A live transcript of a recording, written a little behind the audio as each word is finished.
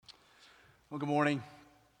Well, good morning.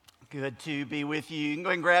 Good to be with you. You can go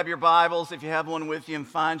ahead and grab your Bibles if you have one with you and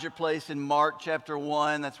find your place in Mark chapter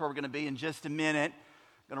 1. That's where we're going to be in just a minute.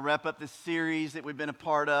 We're going to wrap up this series that we've been a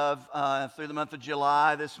part of through the month of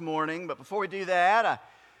July this morning. But before we do that, I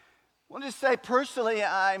want to just say personally,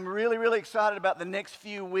 I'm really excited about the next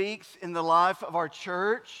few weeks in the life of our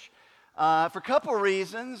church for a couple of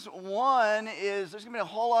reasons. One is there's going to be a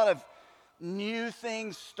whole lot of new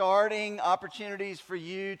things starting, opportunities for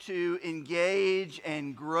you to engage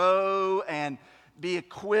and grow and be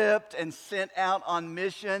equipped and sent out on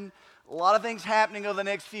mission. A lot of things happening over the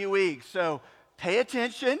next few weeks. So pay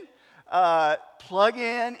attention, plug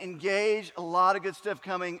in, engage. A lot of good stuff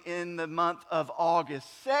coming in the month of August.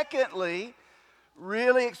 Secondly,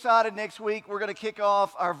 really excited next week. We're going to kick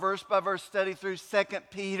off our verse-by-verse study through 2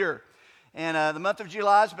 Peter. And the month of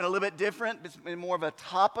July has been a little bit different. It's been more of a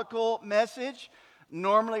topical message.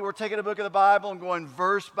 Normally, we're taking a book of the Bible and going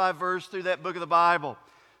verse by verse through that book of the Bible.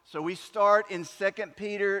 So we start in 2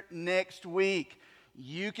 Peter next week.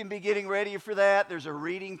 You can be getting ready for that. There's a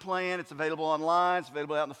reading plan. It's available online. It's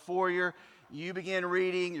available out in the foyer. You begin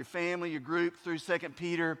reading, your family, your group, through 2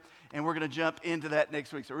 Peter, and we're going to jump into that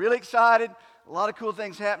next week. So really excited. A lot of cool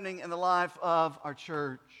things happening in the life of our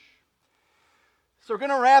church. So we're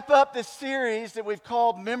going to wrap up this series that we've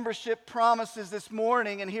called Membership Promises this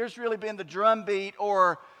morning, and here's really been the drumbeat,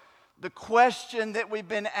 or the question that we've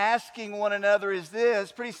been asking one another is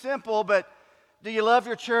this. Pretty simple, but do you love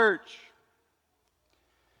your church?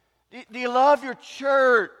 Do you love your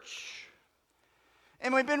church?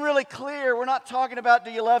 And we've been really clear, we're not talking about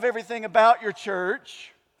do you love everything about your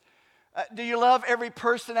church? Do you love every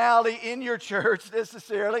personality in your church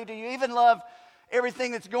necessarily? Do you even love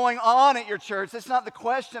everything that's going on at your church? That's not the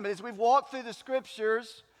question, but as we've walked through the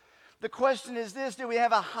scriptures, the question is this: do we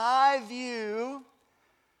have a high view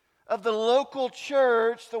of the local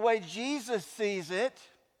church the way Jesus sees it?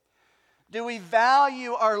 Do we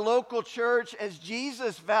value our local church as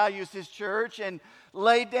Jesus values his church and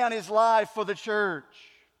laid down his life for the church?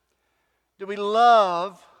 Do we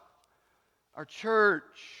love our church?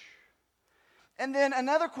 And then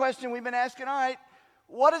another question we've been asking, all right,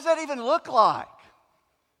 what does that even look like?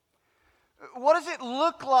 What does it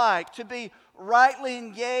look like to be rightly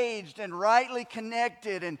engaged and rightly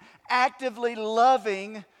connected and actively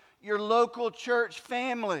loving your local church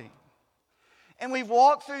family? And we've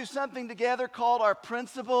walked through something together called our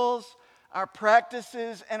principles, our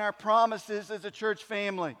practices, and our promises as a church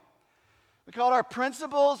family. We call it our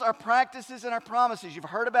principles, our practices, and our promises. You've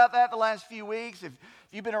heard about that the last few weeks. If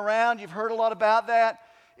you've been around, you've heard a lot about that.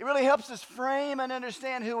 It really helps us frame and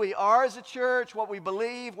understand who we are as a church, what we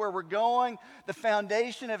believe, where we're going, the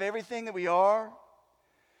foundation of everything that we are.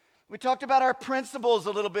 We talked about our principles a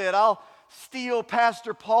little bit. I'll steal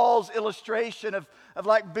Pastor Paul's illustration of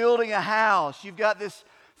like building a house. You've got this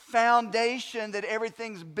foundation that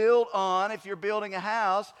everything's built on if you're building a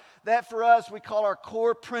house. That for us we call our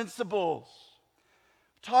core principles.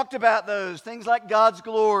 Talked about those, things like God's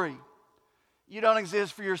glory. You don't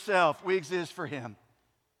exist for yourself. We exist for him.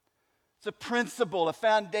 It's a principle, a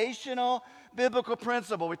foundational biblical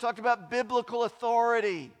principle. We talked about biblical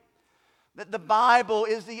authority, that the Bible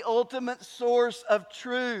is the ultimate source of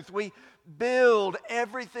truth. We build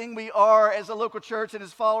everything we are as a local church and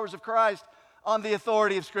as followers of Christ on the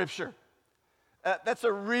authority of Scripture. That's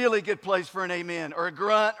a really good place for an amen or a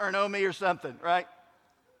grunt or an oh me or something, right?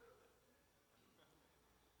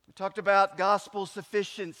 We talked about gospel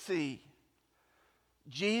sufficiency.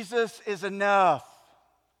 Jesus is enough.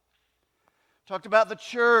 Talked about the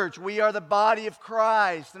church. We are the body of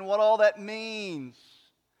Christ and what all that means.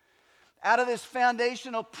 Out of this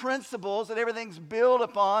foundational principles that everything's built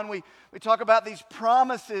upon, we talk about these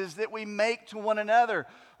promises that we make to one another.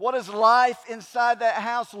 What does life inside that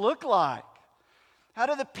house look like? How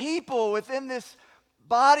do the people within this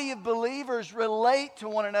body of believers relate to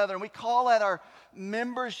one another? And we call that our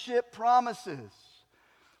membership promises.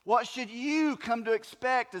 What should you come to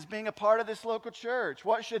expect as being a part of this local church?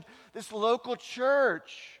 What should this local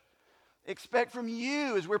church expect from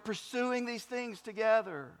you as we're pursuing these things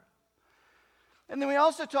together? And then we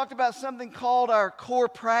also talked about something called our core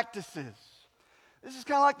practices. This is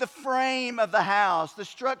kind of like the frame of the house, the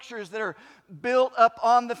structures that are built up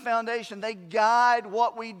on the foundation. They guide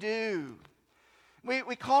what we do.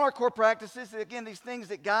 We call our core practices, again, these things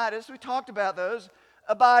that guide us. We talked about those.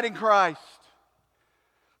 Abide in Christ.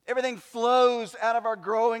 Everything flows out of our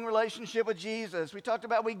growing relationship with Jesus. We talked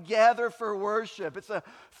about we gather for worship. It's a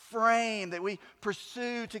frame that we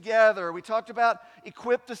pursue together. We talked about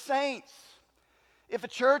equip the saints. If a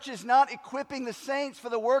church is not equipping the saints for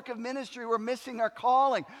the work of ministry, we're missing our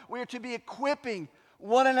calling. We are to be equipping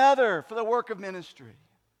one another for the work of ministry.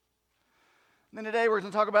 And then today we're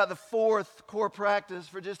going to talk about the fourth core practice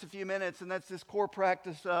for just a few minutes, and that's this core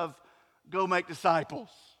practice of go make disciples.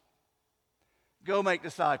 Go make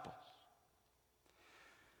disciples.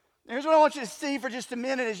 Here's what I want you to see for just a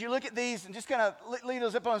minute as you look at these, and just kind of leave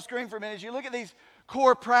those up on the screen for a minute. As you look at these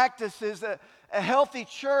core practices, a healthy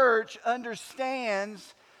church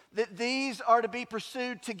understands that these are to be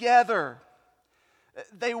pursued together.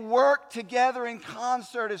 They work together in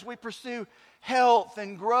concert as we pursue health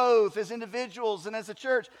and growth as individuals and as a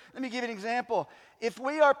church. Let me give you an example. If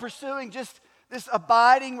we are pursuing just this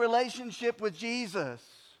abiding relationship with Jesus,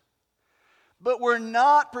 but we're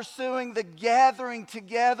not pursuing the gathering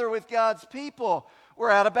together with God's people,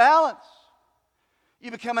 we're out of balance.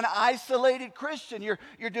 You become an isolated Christian.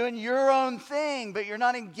 You're doing your own thing, but you're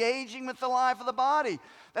not engaging with the life of the body.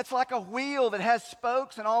 That's like a wheel that has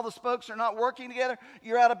spokes and all the spokes are not working together.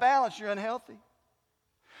 You're out of balance. You're unhealthy.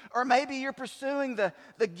 Or maybe you're pursuing the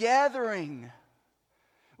gathering.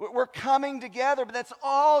 We're coming together, but that's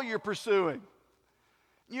all you're pursuing.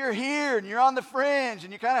 You're here and you're on the fringe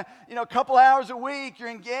and you're kind of, a couple hours a week, you're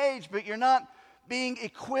engaged, but you're not being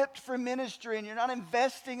equipped for ministry and you're not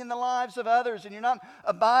investing in the lives of others and you're not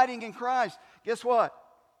abiding in Christ. Guess what?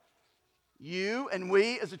 You and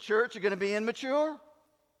we as a church are going to be immature.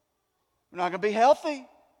 We're not going to be healthy.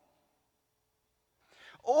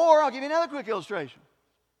 Or I'll give you another quick illustration.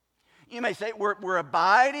 You may say we're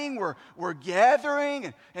abiding, we're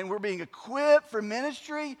gathering, and we're being equipped for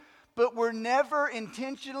ministry, but we're never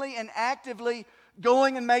intentionally and actively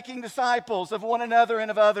going and making disciples of one another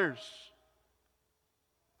and of others.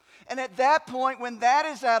 And at that point, when that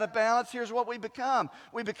is out of balance, here's what we become.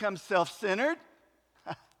 We become self-centered.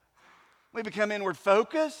 We become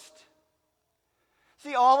inward-focused.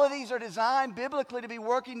 See, all of these are designed biblically to be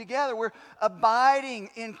working together. We're abiding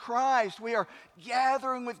in Christ. We are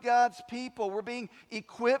gathering with God's people. We're being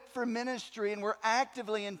equipped for ministry, and we're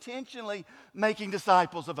actively, intentionally making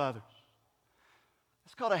disciples of others.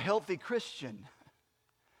 It's called a healthy Christian.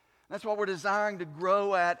 That's what we're desiring to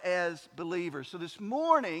grow at as believers. So this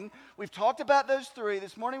morning, we've talked about those three.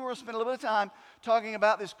 This morning, we're going to spend a little bit of time talking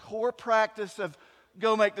about this core practice of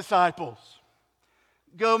go make disciples.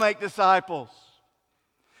 Go make disciples.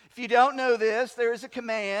 If you don't know this, there is a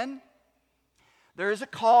command, there is a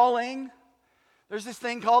calling, there's this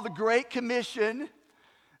thing called the Great Commission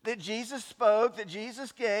that Jesus spoke, that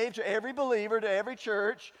Jesus gave to every believer, to every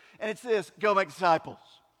church, and it's this: go make disciples.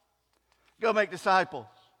 Go make disciples.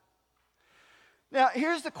 Now,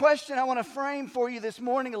 here's the question I want to frame for you this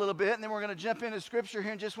morning a little bit, and then we're going to jump into Scripture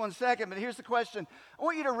here in just one second, but here's the question. I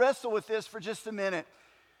want you to wrestle with this for just a minute.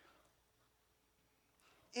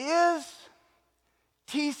 Is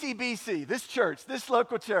TCBC, this church, this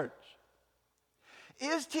local church,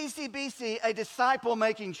 is TCBC a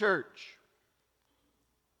disciple-making church?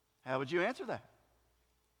 How would you answer that?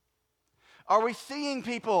 Are we seeing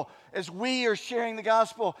people, as we are sharing the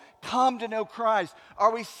gospel, come to know Christ?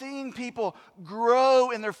 Are we seeing people grow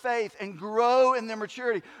in their faith and grow in their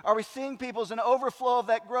maturity? Are we seeing people as an overflow of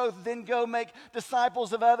that growth then go make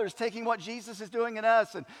disciples of others, taking what Jesus is doing in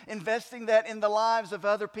us and investing that in the lives of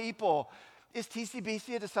other people? Is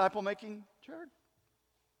TCBC a disciple-making church?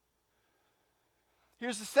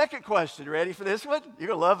 Here's the second question. Ready for this one? You're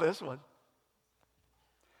going to love this one.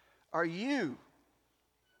 Are you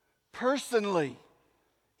personally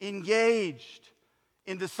engaged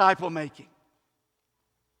in disciple-making?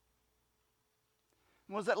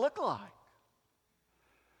 What does that look like?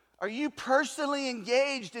 Are you personally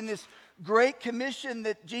engaged in this great commission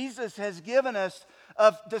that Jesus has given us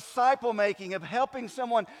of disciple-making, of helping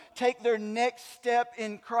someone take their next step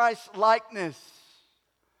in Christ's likeness?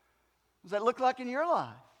 What does that look like in your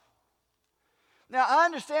life? Now, I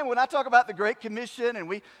understand when I talk about the Great Commission and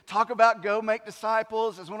we talk about go make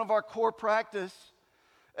disciples as one of our core practice,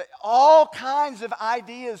 all kinds of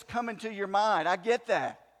ideas come into your mind. I get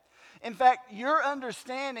that. In fact, your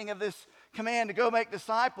understanding of this command to go make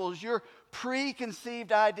disciples, your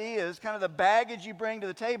preconceived ideas, kind of the baggage you bring to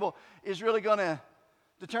the table, is really going to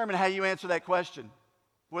determine how you answer that question.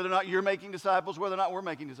 Whether or not you're making disciples, whether or not we're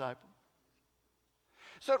making disciples.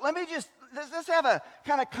 So let's have a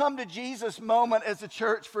kind of come to Jesus moment as a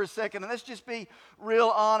church for a second. And let's just be real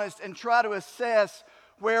honest and try to assess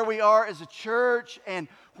where we are as a church and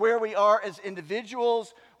where we are as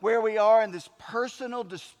individuals, where we are in this personal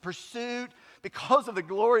pursuit because of the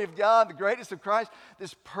glory of God, the greatness of Christ,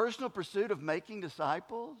 this personal pursuit of making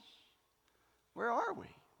disciples. Where are we?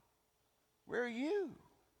 Where are you?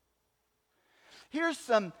 Here's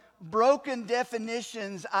some broken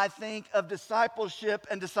definitions, I think, of discipleship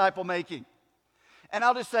and disciple making. And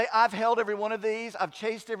I'll just say, I've held every one of these. I've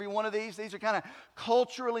chased every one of these. These are kind of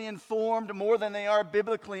culturally informed more than they are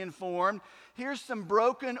biblically informed. Here's some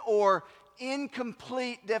broken or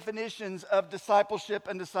incomplete definitions of discipleship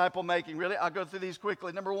and disciple making. Really, I'll go through these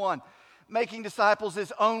quickly. Number one, making disciples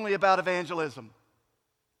is only about evangelism.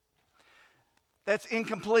 That's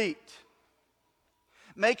incomplete.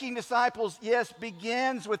 Making disciples, yes,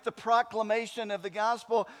 begins with the proclamation of the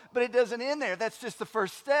gospel, but it doesn't end there. That's just the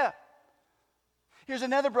first step. Here's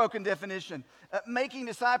another broken definition. Making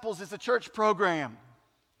disciples is a church program.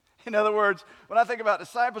 In other words, when I think about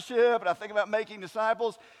discipleship and I think about making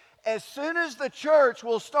disciples, as soon as the church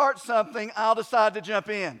will start something, I'll decide to jump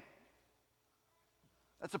in.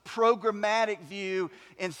 That's a programmatic view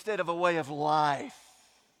instead of a way of life.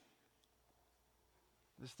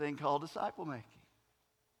 This thing called disciple making.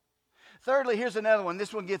 Thirdly, here's another one.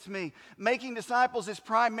 This one gets me. Making disciples is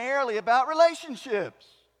primarily about relationships.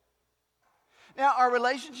 Now, are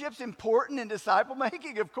relationships important in disciple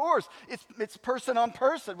making? Of course. It's person on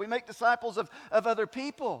person. We make disciples of other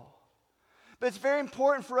people. But it's very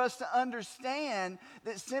important for us to understand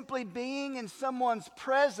that simply being in someone's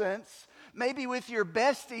presence, maybe with your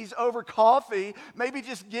besties over coffee, maybe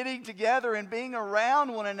just getting together and being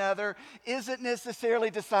around one another, isn't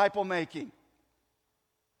necessarily disciple making.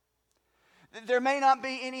 There may not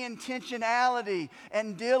be any intentionality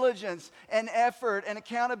and diligence and effort and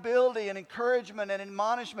accountability and encouragement and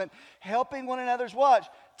admonishment, helping one another's watch,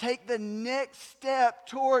 take the next step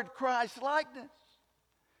toward Christ's likeness.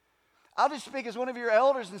 I'll just speak as one of your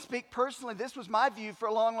elders and speak personally. This was my view for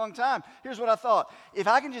a long, long time. Here's what I thought. If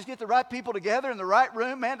I can just get the right people together in the right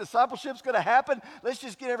room, man, discipleship's going to happen. Let's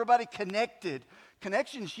just get everybody connected.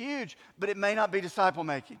 Connection's huge, but it may not be disciple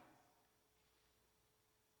making.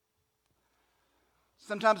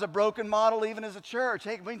 Sometimes a broken model even as a church.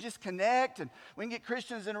 Hey, we can just connect and we can get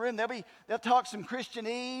Christians in a room. They'll talk some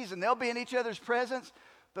Christianese and they'll be in each other's presence.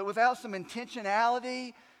 But without some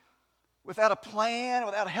intentionality, without a plan,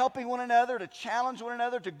 without helping one another, to challenge one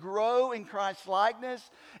another, to grow in Christ's likeness,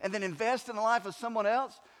 and then invest in the life of someone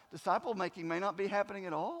else, disciple making may not be happening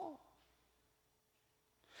at all.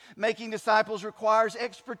 Making disciples requires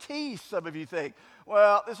expertise, some of you think.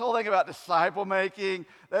 Well, this whole thing about disciple making,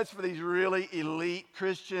 that's for these really elite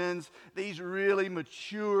Christians, these really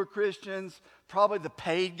mature Christians, probably the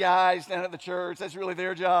paid guys down at the church. That's really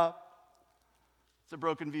their job. It's a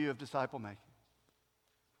broken view of disciple making.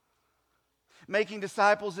 Making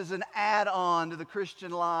disciples is an add-on to the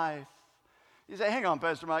Christian life. You say, hang on,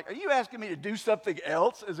 Pastor Mike, are you asking me to do something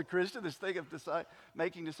else as a Christian, this thing of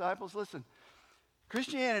making disciples? Listen.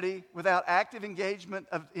 Christianity without active engagement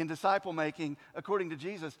in disciple making, according to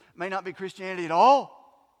Jesus, may not be Christianity at all.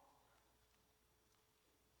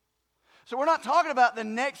 So we're not talking about the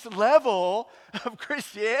next level of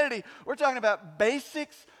Christianity. We're talking about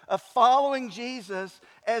basics of following Jesus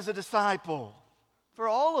as a disciple for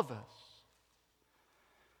all of us.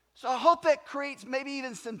 So I hope that creates maybe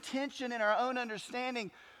even some tension in our own understanding,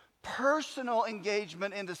 personal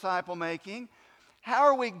engagement in disciple making. How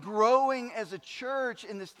are we growing as a church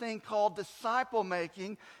in this thing called disciple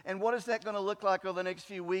making? And what is that going to look like over the next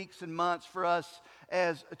few weeks and months for us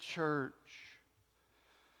as a church?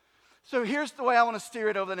 So here's the way I want to steer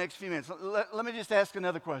it over the next few minutes. Let me just ask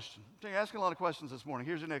another question. You're asking a lot of questions this morning.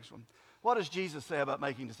 Here's the next one. What does Jesus say about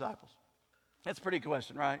making disciples? That's a pretty good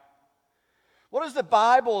question, right? What does the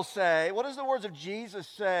Bible say? What does the words of Jesus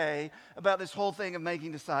say about this whole thing of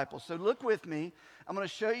making disciples? So look with me. I'm going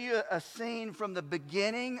to show you a scene from the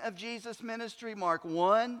beginning of Jesus' ministry, Mark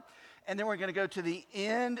 1, and then we're going to go to the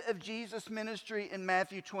end of Jesus' ministry in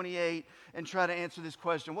Matthew 28 and try to answer this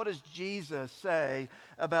question. What does Jesus say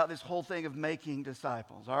about this whole thing of making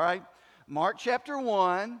disciples? All right? Mark chapter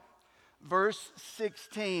 1, verse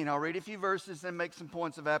 16. I'll read a few verses and make some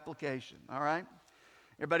points of application. All right?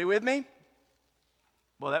 Everybody with me?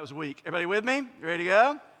 Well, that was weak. Everybody with me? You ready to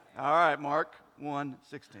go? All right, Mark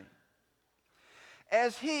 1:16.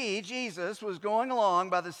 As he, Jesus, was going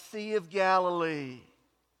along by the Sea of Galilee,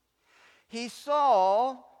 he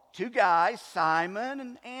saw two guys, Simon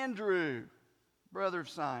and Andrew, brother of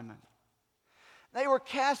Simon. They were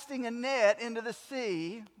casting a net into the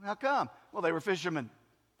sea. How come? Well, they were fishermen.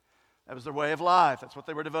 That was their way of life. That's what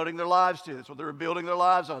they were devoting their lives to. That's what they were building their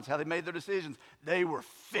lives on. That's how they made their decisions. They were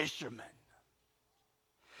fishermen.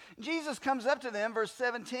 Jesus comes up to them, verse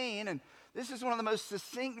 17, and this is one of the most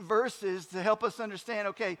succinct verses to help us understand,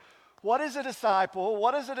 okay, what is a disciple?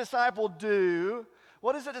 What does a disciple do?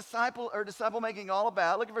 What is a disciple or disciple making all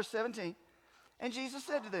about? Look at verse 17. And Jesus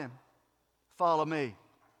said to them, follow me.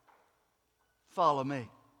 Follow me.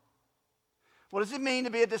 What does it mean to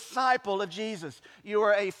be a disciple of Jesus? You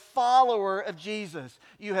are a follower of Jesus.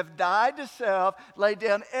 You have died to self, laid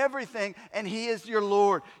down everything, and He is your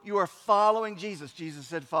Lord. You are following Jesus. Jesus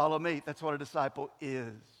said, follow me. That's what a disciple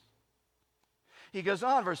is. He goes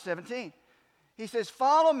on, verse 17. He says,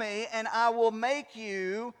 follow me, and I will make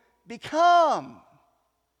you become.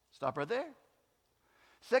 Stop right there.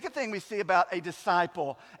 Second thing we see about a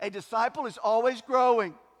disciple is always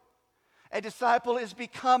growing. A disciple is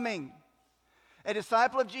becoming. A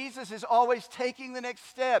disciple of Jesus is always taking the next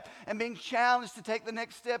step and being challenged to take the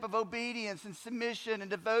next step of obedience and submission and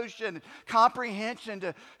devotion and comprehension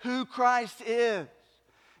to who Christ is.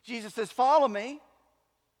 Jesus says, follow me.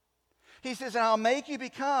 He says, and I'll make you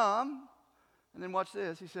become, and then watch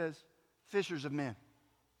this, he says, fishers of men.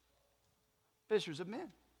 Fishers of men.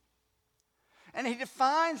 And he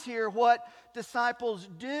defines here what disciples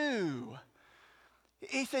do.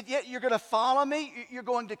 He said, yeah, you're going to follow me. You're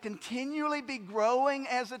going to continually be growing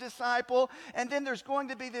as a disciple. And then there's going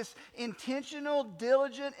to be this intentional,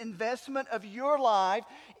 diligent investment of your life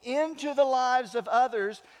into the lives of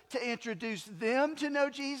others to introduce them to know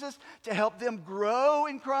Jesus, to help them grow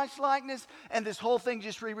in Christ's likeness. And this whole thing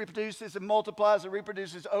just reproduces and multiplies and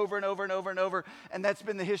reproduces over and over and over and over. And that's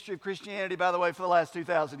been the history of Christianity, by the way, for the last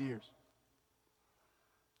 2,000 years.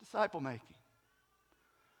 Disciple making.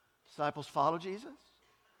 Disciples follow Jesus.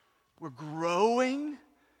 We're growing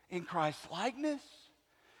in Christ's likeness,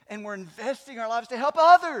 and we're investing our lives to help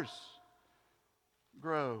others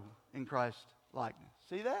grow in Christ's likeness.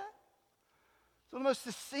 See that? It's one of the most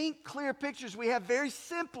succinct, clear pictures we have very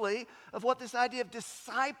simply of what this idea of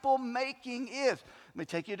disciple making is. Let me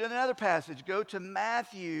take you to another passage. Go to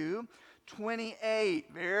Matthew 28,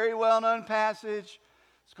 very well-known passage.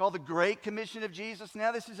 It's called the Great Commission of Jesus.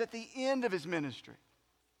 Now this is at the end of his ministry.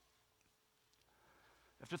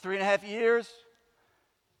 After 3.5 years,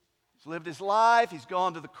 he's lived his life. He's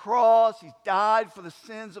gone to the cross. He's died for the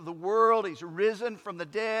sins of the world. He's risen from the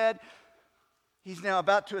dead. He's now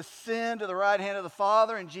about to ascend to the right hand of the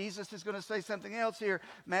Father, and Jesus is going to say something else here.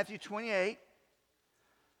 Matthew 28,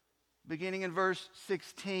 beginning in verse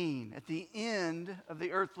 16, at the end of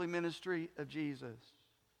the earthly ministry of Jesus.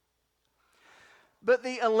 But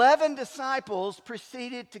the 11 disciples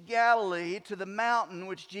proceeded to Galilee, to the mountain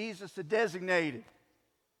which Jesus had designated.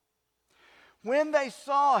 When they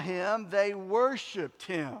saw him, they worshiped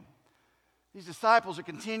him. These disciples are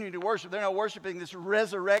continuing to worship. They're not worshiping this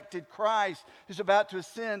resurrected Christ who's about to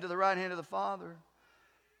ascend to the right hand of the Father.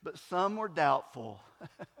 But some were doubtful.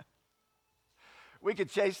 We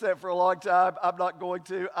could chase that for a long time. I'm not going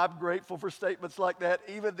to. I'm grateful for statements like that.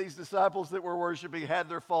 Even these disciples that were worshiping had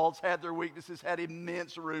their faults, had their weaknesses, had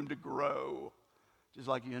immense room to grow, just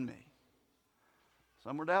like you and me.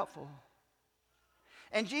 Some were doubtful.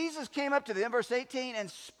 And Jesus came up to them, verse 18,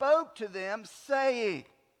 and spoke to them, saying,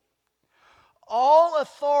 all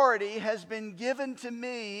authority has been given to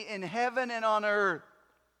me in heaven and on earth.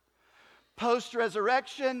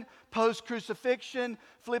 Post-resurrection, post-crucifixion,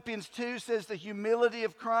 Philippians 2 says the humility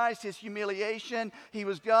of Christ, his humiliation. He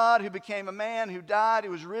was God who became a man, who died,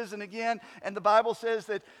 who was risen again. And the Bible says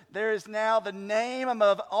that there is now the name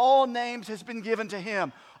above all names has been given to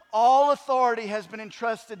him. All authority has been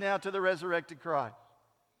entrusted now to the resurrected Christ.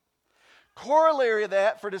 Corollary of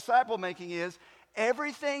that for disciple making is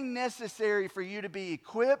everything necessary for you to be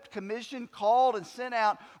equipped, commissioned, called, and sent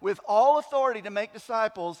out with all authority to make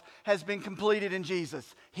disciples has been completed in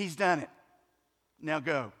Jesus. He's done it. Now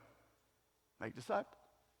go. Make disciples.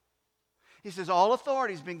 He says, all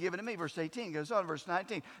authority has been given to me. Verse 18 goes on, verse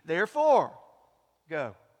 19. Therefore,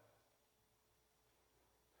 go.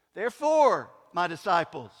 Therefore, my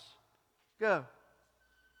disciples, go.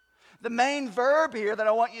 The main verb here that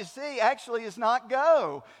I want you to see actually is not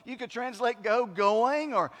go. You could translate go,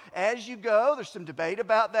 going, or as you go. There's some debate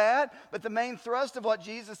about that. But the main thrust of what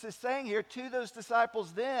Jesus is saying here to those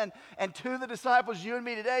disciples then and to the disciples, you and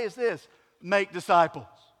me today, is this: make disciples.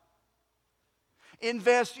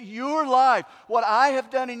 Invest your life. What I have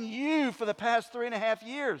done in you for the past 3.5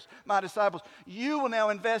 years, my disciples, you will now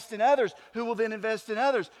invest in others, who will then invest in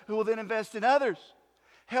others, who will then invest in others,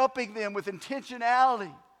 helping them with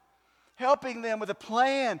intentionality, helping them with a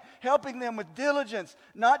plan, helping them with diligence,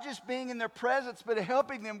 not just being in their presence, but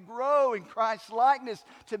helping them grow in Christ's likeness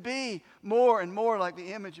to be more and more like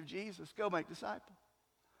the image of Jesus. Go make disciples.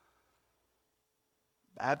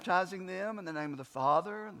 Baptizing them in the name of the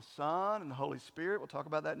Father and the Son and the Holy Spirit. We'll talk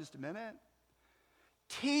about that in just a minute.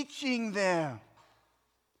 Teaching them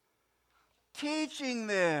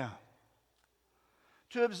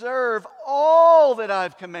to observe all that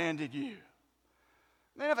I've commanded you.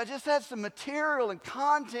 Man, if I just had some material and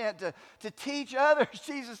content to teach others,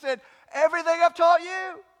 Jesus said, everything I've taught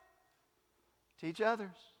you. Teach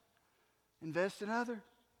others. Invest in others.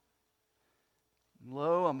 And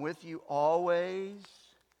lo, I'm with you always,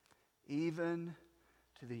 even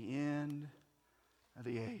to the end of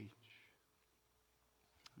the age.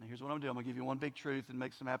 Now here's what I'm doing. I'm going to give you one big truth and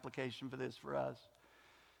make some application for this for us.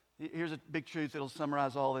 Here's a big truth that will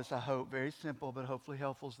summarize all this, I hope. Very simple, but hopefully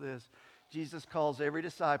helpful is this. Jesus calls every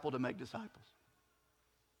disciple to make disciples.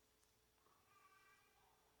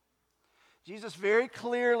 Jesus very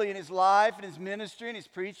clearly in his life, in his ministry, in his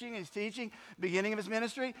preaching, in his teaching, beginning of his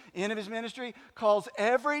ministry, end of his ministry, calls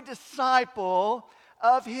every disciple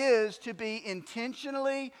of his to be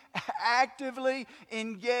intentionally, actively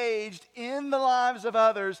engaged in the lives of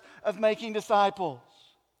others, of making disciples,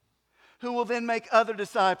 who will then make other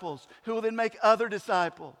disciples, who will then make other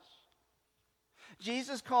disciples.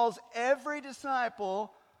 Jesus calls every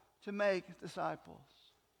disciple to make disciples.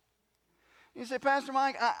 You say, Pastor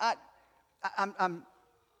Mike, I'm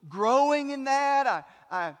growing in that.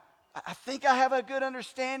 I think I have a good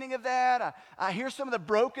understanding of that. I hear some of the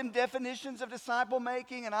broken definitions of disciple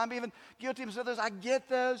making, and I'm even guilty of others. I get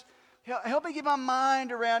those. Help me get my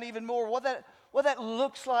mind around even more what that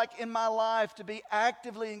looks like in my life to be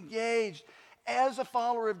actively engaged as a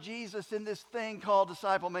follower of Jesus in this thing called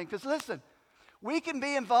disciple making. Because listen, we can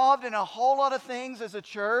be involved in a whole lot of things as a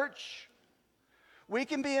church. We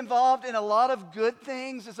can be involved in a lot of good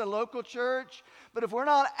things as a local church, but if we're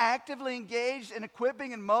not actively engaged in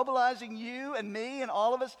equipping and mobilizing you and me and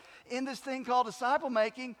all of us in this thing called disciple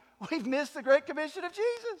making, we've missed the Great Commission of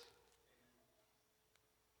Jesus.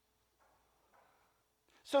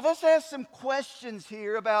 So let's ask some questions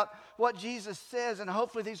here about what Jesus says, and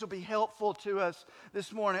hopefully these will be helpful to us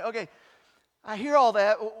this morning. Okay, I hear all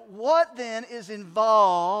that. What then is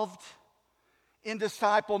involved in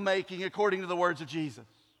disciple making according to the words of Jesus?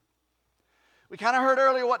 We kind of heard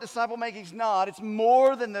earlier what disciple making is not. It's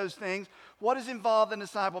more than those things. What is involved in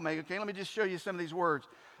disciple making? Okay, let me just show you some of these words.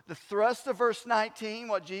 The thrust of verse 19,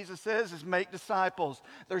 what Jesus says is make disciples.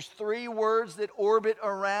 There's three words that orbit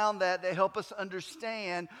around that help us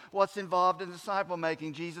understand what's involved in disciple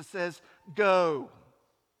making. Jesus says, go.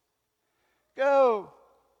 Go.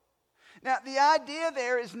 Now, the idea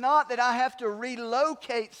there is not that I have to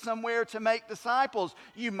relocate somewhere to make disciples.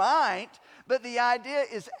 You might, but the idea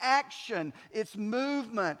is action, it's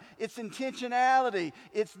movement, it's intentionality,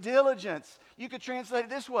 it's diligence. You could translate it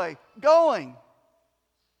this way, going,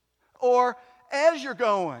 or as you're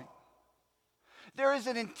going. There is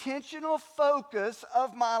an intentional focus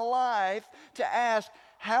of my life to ask,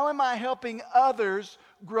 how am I helping others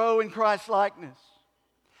grow in Christ's likeness?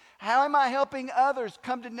 How am I helping others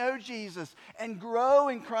come to know Jesus and grow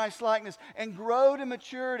in Christ's likeness and grow to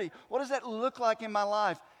maturity? What does that look like in my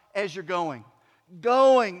life as you're going?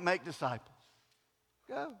 Going, make disciples.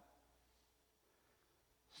 Go.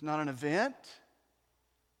 It's not an event.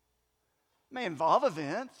 It may involve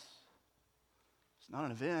events. It's not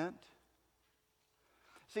an event.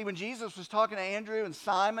 See, when Jesus was talking to Andrew and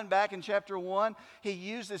Simon back in chapter 1, he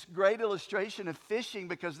used this great illustration of fishing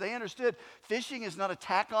because they understood fishing is not a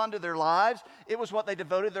tack on to their lives. It was what they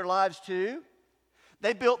devoted their lives to.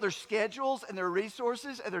 They built their schedules and their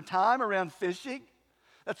resources and their time around fishing.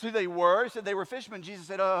 That's who they were. He said they were fishermen. Jesus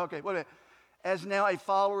said, oh, okay, wait a minute. As now a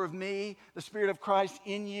follower of me, the Spirit of Christ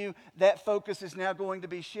in you, that focus is now going to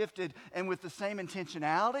be shifted. And with the same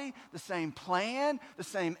intentionality, the same plan, the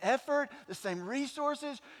same effort, the same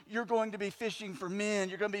resources, you're going to be fishing for men.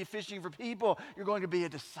 You're going to be fishing for people. You're going to be a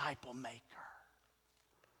disciple maker.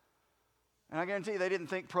 And I guarantee you, they didn't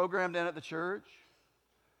think program down at the church.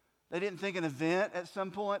 They didn't think an event at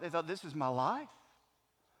some point. They thought, this is my life.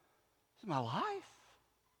 This is my life.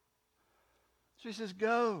 So he says,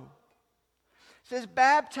 go. It says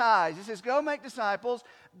baptize. It says go make disciples,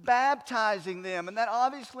 baptizing them. And that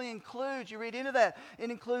obviously includes, you read into that, it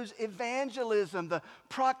includes evangelism, the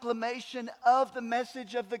proclamation of the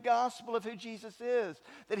message of the gospel of who Jesus is.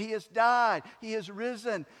 That he has died, he has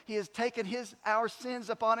risen, he has taken our sins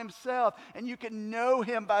upon himself. And you can know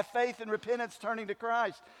him by faith and repentance turning to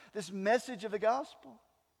Christ. This message of the gospel.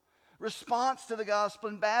 Response to the gospel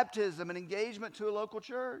and baptism and engagement to a local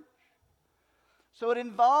church. So it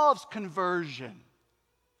involves conversion.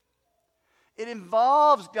 It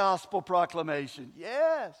involves gospel proclamation.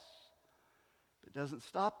 Yes. But it doesn't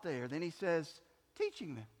stop there. Then he says,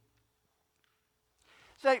 teaching them.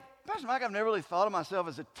 Say, Pastor Mike, I've never really thought of myself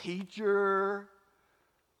as a teacher.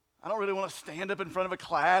 I don't really want to stand up in front of a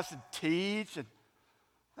class and teach. And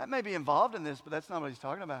that may be involved in this, but that's not what he's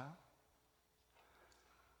talking about.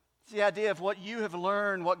 It's the idea of what you have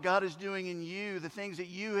learned, what God is doing in you, the things that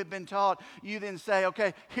you have been taught. You then say,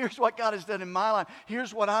 okay, here's what God has done in my life.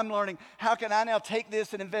 Here's what I'm learning. How can I now take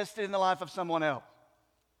this and invest it in the life of someone else?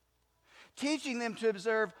 Teaching them to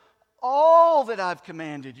observe all that I've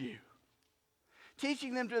commanded you.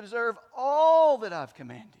 Teaching them to observe all that I've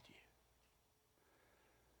commanded you.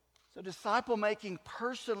 So disciple making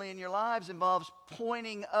personally in your lives involves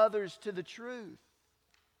pointing others to the truth.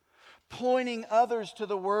 Pointing others to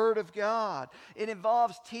the Word of God. It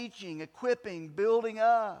involves teaching, equipping, building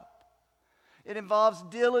up. It involves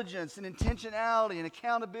diligence and intentionality and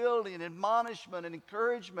accountability and admonishment and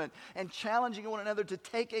encouragement and challenging one another to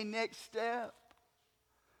take a next step.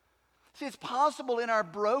 See, it's possible in our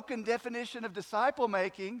broken definition of disciple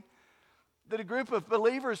making that a group of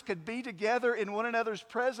believers could be together in one another's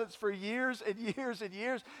presence for years and years and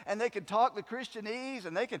years, and they could talk the Christianese,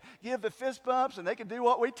 and they could give the fist bumps, and they could do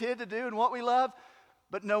what we tend to do and what we love,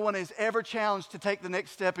 but no one is ever challenged to take the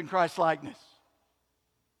next step in Christ's likeness.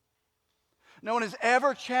 No one is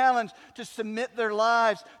ever challenged to submit their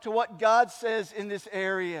lives to what God says in this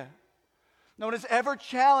area. No one is ever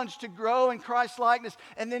challenged to grow in Christ's likeness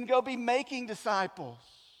and then go be making disciples.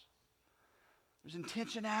 There's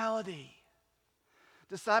intentionality.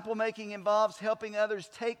 Disciple making involves helping others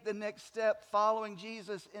take the next step, following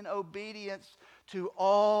Jesus in obedience to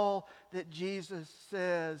all that Jesus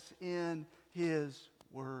says in His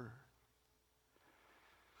Word.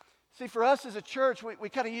 See, for us as a church, we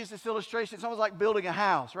kind of use this illustration. It's almost like building a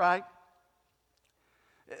house, right?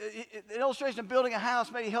 An illustration of building a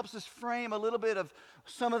house maybe helps us frame a little bit of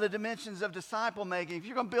some of the dimensions of disciple making. If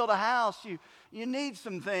you're going to build a house, you need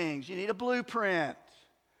some things. You need a blueprint.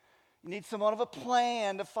 You need somewhat of a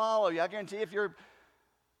plan to follow. I guarantee if you're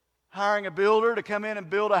hiring a builder to come in and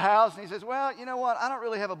build a house, and he says, well, you know what, I don't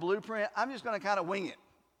really have a blueprint. I'm just going to kind of wing it.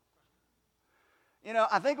 You know,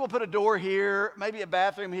 I think we'll put a door here, maybe a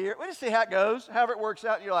bathroom here. We'll just see how it goes. However it works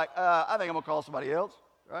out, you're like, I think I'm going to call somebody else,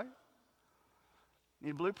 right? Need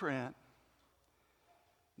a blueprint.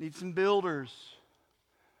 Need some builders.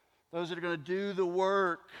 Those that are going to do the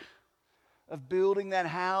work of building that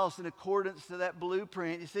house in accordance to that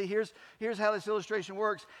blueprint. You see, here's how this illustration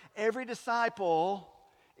works. Every disciple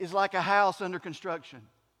is like a house under construction.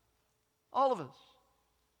 All of us.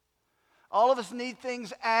 All of us need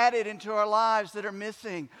things added into our lives that are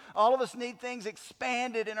missing. All of us need things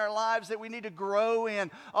expanded in our lives that we need to grow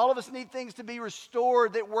in. All of us need things to be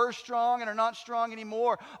restored that were strong and are not strong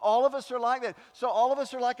anymore. All of us are like that. So all of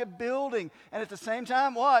us are like a building. And at the same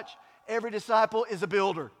time, watch, every disciple is a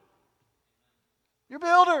builder. You're a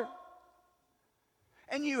builder.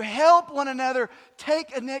 And you help one another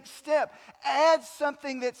take a next step. Add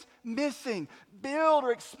something that's missing. Build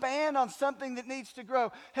or expand on something that needs to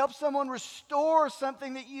grow. Help someone restore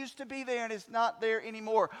something that used to be there and is not there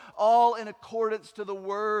anymore. All in accordance to the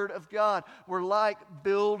Word of God. We're like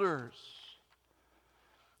builders.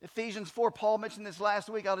 Ephesians 4, Paul mentioned this last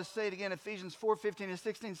week. I'll just say it again. Ephesians 4:15 and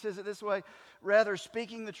 16 says it this way. Rather,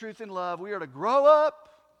 speaking the truth in love, we are to grow up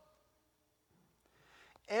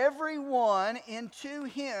everyone into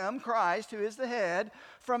Him, Christ, who is the head,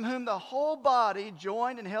 from whom the whole body,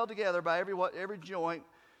 joined and held together by every joint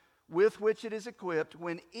with which it is equipped,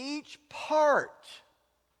 when each part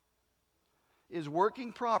is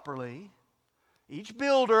working properly, each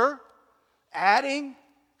builder, adding,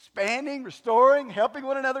 expanding, restoring, helping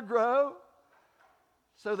one another grow,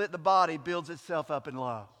 so that the body builds itself up in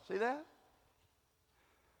love. See that?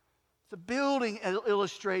 It's a building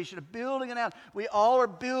illustration, a building analogy. We all are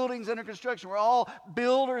buildings under construction. We're all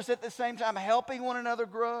builders at the same time, helping one another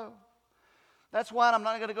grow. That's why I'm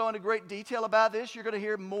not going to go into great detail about this. You're going to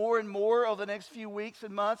hear more and more over the next few weeks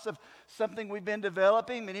and months of something we've been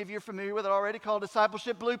developing. Many of you are familiar with it already, called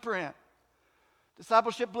Discipleship Blueprint.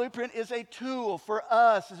 Discipleship Blueprint is a tool for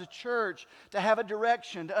us as a church to have a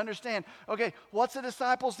direction, to understand, okay, what's a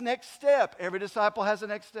disciple's next step? Every disciple has a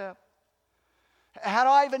next step. How do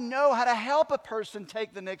I even know how to help a person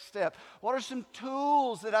take the next step? What are some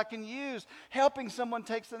tools that I can use helping someone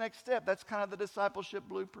take the next step? That's kind of the discipleship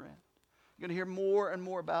blueprint. You're going to hear more and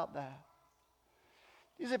more about that.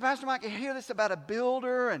 You say, Pastor Mike, I hear this about a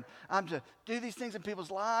builder and I'm to do these things in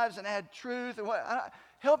people's lives and add truth. And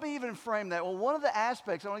help me even frame that. Well, one of the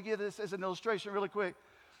aspects, I want to give this as an illustration really quick.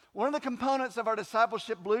 One of the components of our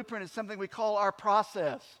discipleship blueprint is something we call our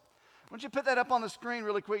process. Why don't you put that up on the screen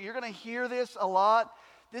really quick? You're going to hear this a lot.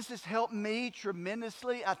 This has helped me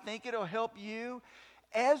tremendously. I think it'll help you.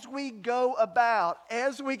 As we go,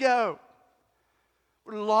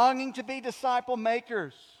 we're longing to be disciple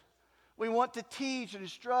makers. We want to teach and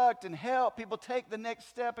instruct and help people take the next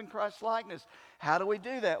step in Christ's likeness. How do we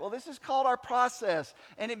do that? Well, this is called our process,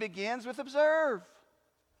 and it begins with observe.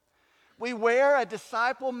 We wear a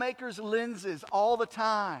disciple maker's lenses all the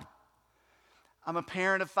time. I'm a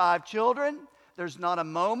parent of 5 children. There's not a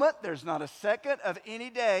moment, there's not a second of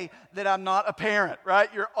any day that I'm not a parent,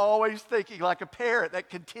 right? You're always thinking like a parent.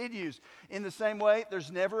 That continues. In the same way,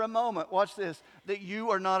 there's never a moment, watch this, that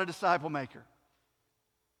you are not a disciple maker.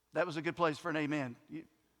 That was a good place for an amen.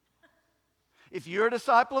 If you're a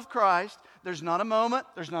disciple of Christ, there's not a moment,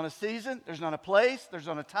 there's not a season, there's not a place, there's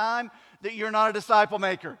not a time that you're not a disciple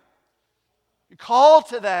maker. You're called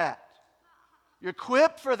to that. You're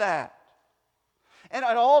equipped for that. And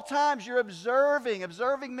at all times, you're observing.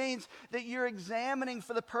 Observing means that you're examining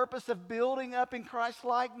for the purpose of building up in Christ's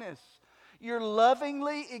likeness. You're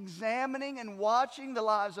lovingly examining and watching the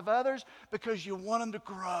lives of others because you want them to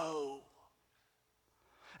grow.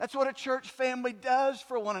 That's what a church family does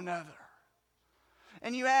for one another.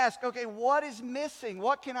 And you ask, okay, what is missing?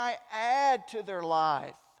 What can I add to their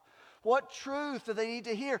life? What truth do they need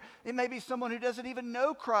to hear? It may be someone who doesn't even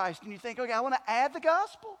know Christ, and you think, okay, I want to add the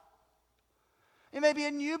gospel. It may be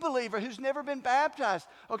a new believer who's never been baptized.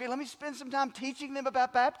 Okay, let me spend some time teaching them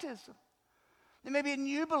about baptism. It may be a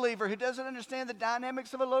new believer who doesn't understand the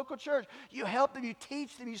dynamics of a local church. You help them, you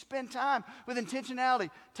teach them, you spend time with intentionality.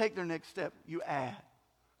 Take their next step. You add.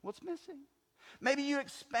 What's missing? Maybe you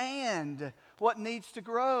expand what needs to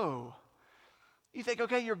grow. You think,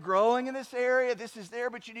 okay, you're growing in this area, this is there,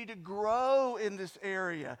 but you need to grow in this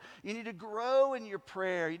area. You need to grow in your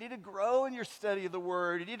prayer. You need to grow in your study of the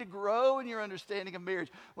Word. You need to grow in your understanding of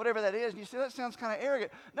marriage, whatever that is. And you say, that sounds kind of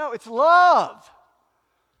arrogant. No, it's love.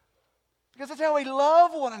 Because that's how we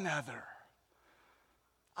love one another.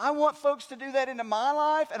 I want folks to do that into my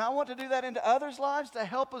life, and I want to do that into others' lives to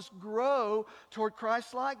help us grow toward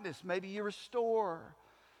Christ's likeness. Maybe you restore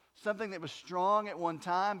something that was strong at one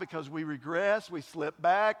time because we regress, we slip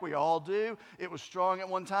back, we all do. It was strong at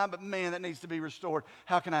one time, but man, that needs to be restored.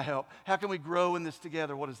 How can I help? How can we grow in this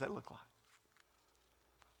together? What does that look like?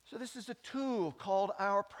 So this is a tool called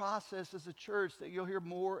our process as a church that you'll hear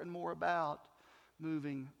more and more about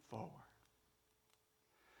moving forward.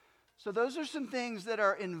 So those are some things that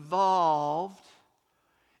are involved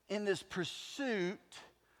in this pursuit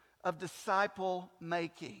of disciple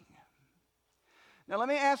making. Now, let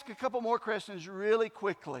me ask a couple more questions really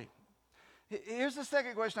quickly. Here's the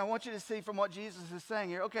second question I want you to see from what Jesus is saying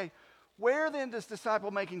here. Okay, where then does disciple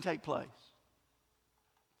making take place?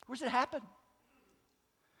 Where does it happen?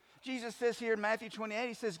 Jesus says here in Matthew 28,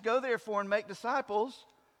 he says, "Go therefore and make disciples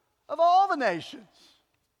of all the nations."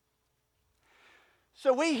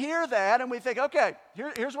 So we hear that and we think, okay,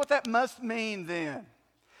 here's what that must mean then.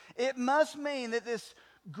 It must mean that this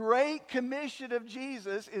Great Commission of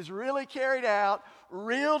Jesus is really carried out.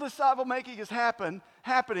 Real disciple making is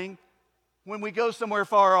happening when we go somewhere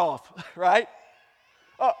far off, right?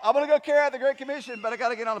 Oh, I'm going to go carry out the Great Commission, but I got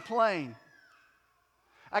to get on a plane.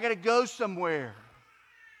 I got to go somewhere.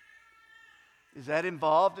 Is that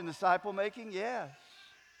involved in disciple making? Yes.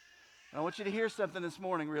 And I want you to hear something this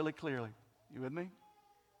morning really clearly. You with me?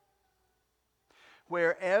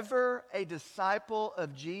 Wherever a disciple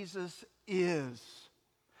of Jesus is,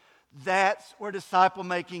 that's where disciple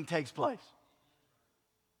making takes place.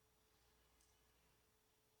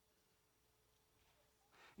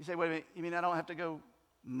 You say, wait a minute, you mean I don't have to go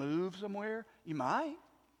move somewhere? You might.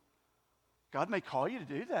 God may call you to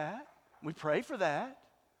do that. We pray for that.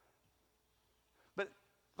 But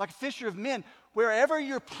like a fisher of men, wherever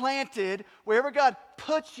you're planted, wherever God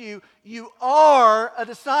puts you, you are a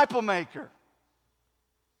disciple maker.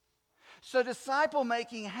 So disciple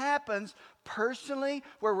making happens personally,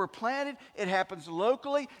 where we're planted. It happens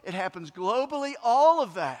locally. It happens globally. All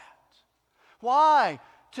of that. Why?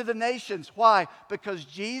 To the nations. Why? Because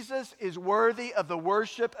Jesus is worthy of the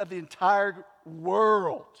worship of the entire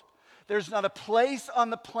world. There's not a place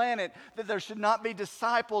on the planet that there should not be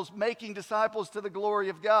disciples making disciples to the glory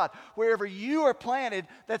of God. Wherever you are planted,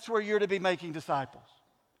 that's where you're to be making disciples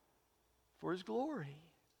for His glory.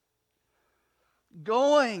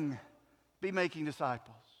 Going, be making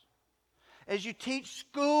disciples. As you teach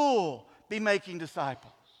school, be making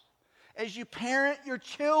disciples. As you parent your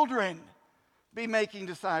children, be making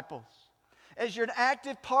disciples. As you're an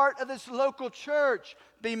active part of this local church,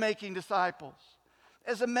 be making disciples.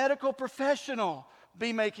 As a medical professional,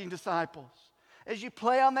 be making disciples. As you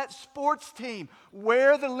play on that sports team,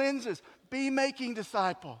 wear the lenses, be making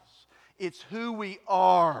disciples. It's who we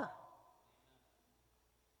are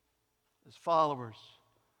as followers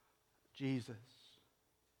of Jesus.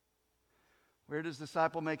 Where does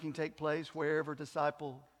disciple making take place? Wherever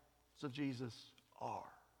disciples of Jesus are.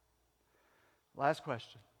 Last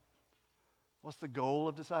question. What's the goal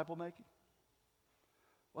of disciple making?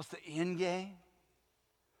 What's the end game?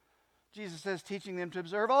 Jesus says, teaching them to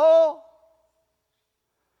observe all.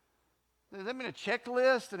 Does that mean a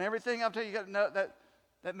checklist and everything? I'll tell you, you got to know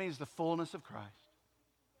that means the fullness of Christ.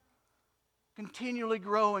 Continually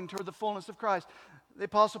growing toward the fullness of Christ. The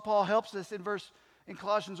Apostle Paul helps us in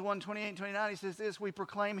Colossians 1:28 and 29. He says this, we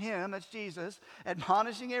proclaim him, that's Jesus,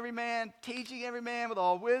 admonishing every man, teaching every man with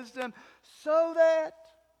all wisdom, so that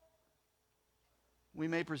we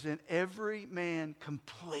may present every man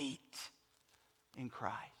complete in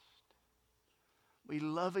Christ. We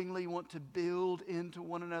lovingly want to build into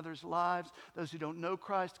one another's lives. Those who don't know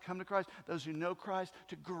Christ, to come to Christ. Those who know Christ,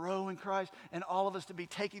 to grow in Christ. And all of us to be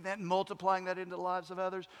taking that and multiplying that into the lives of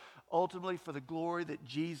others. Ultimately, for the glory that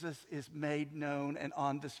Jesus is made known and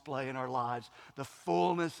on display in our lives. The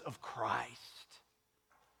fullness of Christ.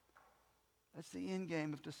 That's the end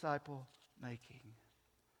game of disciple making.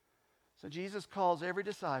 So Jesus calls every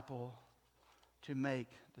disciple to make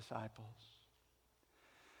disciples.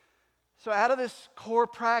 So out of this core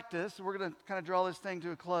practice, we're going to kind of draw this thing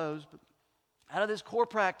to a close, but out of this core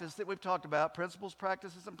practice that we've talked about, principles,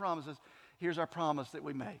 practices, and promises, here's our promise that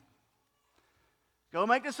we make. Go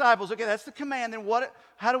make disciples. Okay, that's the command. Then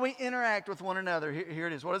how do we interact with one another? Here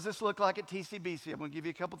it is. What does this look like at TCBC? I'm going to give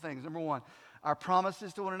you a couple things. Number one, our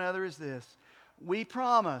promises to one another is this. We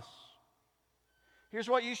promise. Here's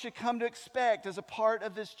what you should come to expect as a part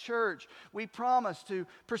of this church. We promise to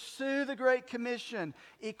pursue the Great Commission,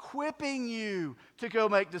 equipping you to go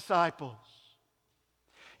make disciples.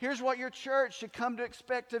 Here's what your church should come to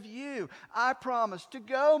expect of you. I promise to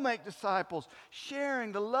go make disciples,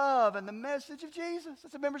 sharing the love and the message of Jesus.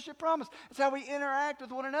 That's a membership promise. It's how we interact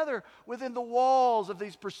with one another within the walls of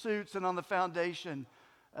these pursuits and on the foundation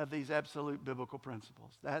of these absolute biblical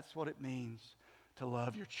principles. That's what it means to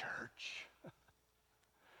love your church.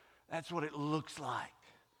 That's what it looks like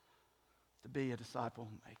to be a disciple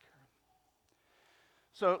maker.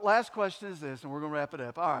 So last question is this, and we're going to wrap it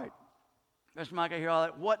up. All right, Mr. Mike, I hear all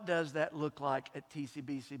that. What does that look like at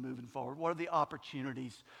TCBC moving forward? What are the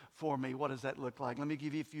opportunities for me? What does that look like? Let me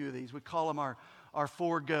give you a few of these. We call them our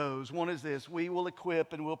 4 goes. One is this. We will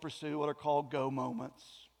equip and we'll pursue what are called go moments.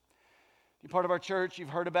 If you're part of our church, you've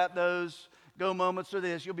heard about those. Go moments are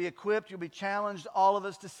this. You'll be equipped, you'll be challenged, all of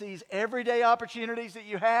us to seize everyday opportunities that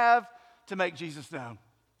you have to make Jesus known.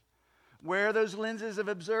 Wear those lenses of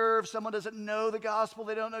observe. Someone doesn't know the gospel,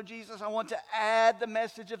 they don't know Jesus. I want to add the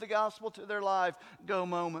message of the gospel to their life. Go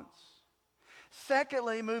moments.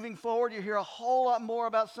 Secondly, moving forward, you hear a whole lot more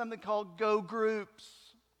about something called go groups.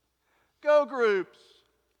 Go groups.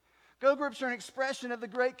 Go groups are an expression of the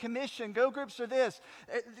Great Commission. Go groups are this.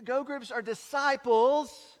 Go groups are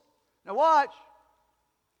disciples. Now watch.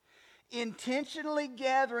 Intentionally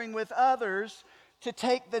gathering with others to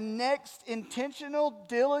take the next intentional,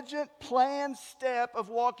 diligent, planned step of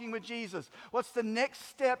walking with Jesus. What's the next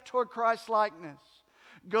step toward Christ-likeness?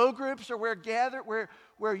 Go groups are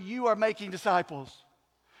where you are making disciples,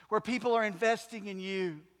 where people are investing in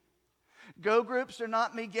you. Go groups are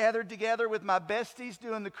not me gathered together with my besties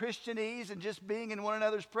doing the Christianese and just being in one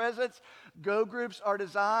another's presence. Go groups are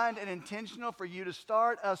designed and intentional for you to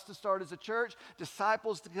start, us to start as a church,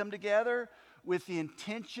 disciples to come together with the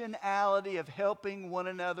intentionality of helping one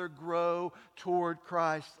another grow toward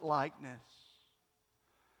Christ's likeness.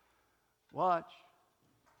 Watch.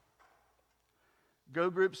 Go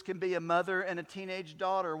groups can be a mother and a teenage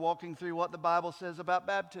daughter walking through what the Bible says about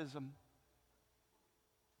baptism.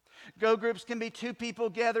 Go groups can be 2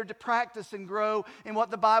 people gathered to practice and grow in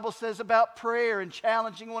what the Bible says about prayer and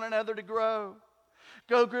challenging one another to grow.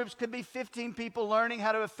 Go groups could be 15 people learning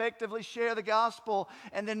how to effectively share the gospel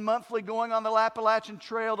and then monthly going on the Appalachian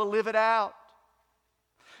Trail to live it out.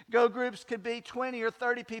 Go groups could be 20 or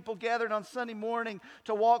 30 people gathered on Sunday morning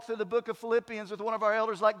to walk through the book of Philippians with one of our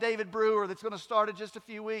elders like David Brewer that's going to start in just a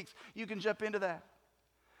few weeks. You can jump into that.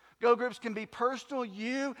 Go groups can be personal,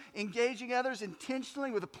 you engaging others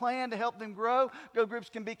intentionally with a plan to help them grow. Go groups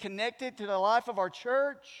can be connected to the life of our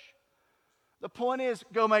church. The point is,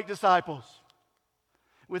 go make disciples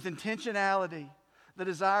with intentionality. The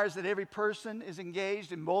desire is that every person is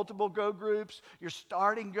engaged in multiple go groups. You're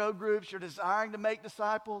starting go groups. You're desiring to make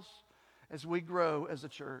disciples as we grow as a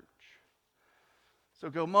church. So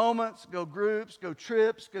go moments, go groups, go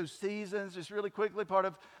trips, go seasons. Just really quickly, part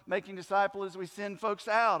of making disciples is we send folks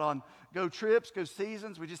out on go trips, go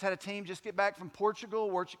seasons. We just had a team just get back from Portugal,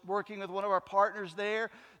 working with one of our partners there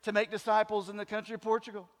to make disciples in the country of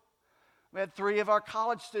Portugal. We had 3 of our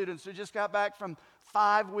college students who just got back from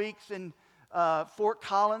 5 weeks in Fort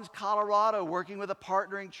Collins, Colorado, working with a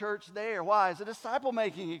partnering church there. Why? It's a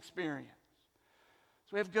disciple-making experience.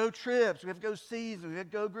 So we have Go Trips, we have Go Seasons, we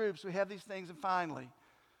have Go Groups, we have these things, and finally,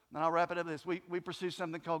 and I'll wrap it up with this, we pursue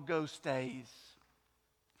something called Go Stays.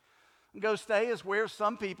 Go Stay is where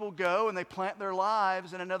some people go and they plant their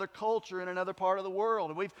lives in another culture, in another part of the world.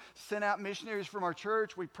 And we've sent out missionaries from our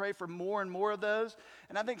church. We pray for more and more of those.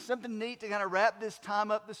 And I think something neat to kind of wrap this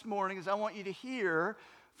time up this morning is I want you to hear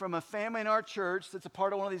from a family in our church that's a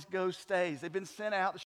part of one of these Go Stays. They've been sent out.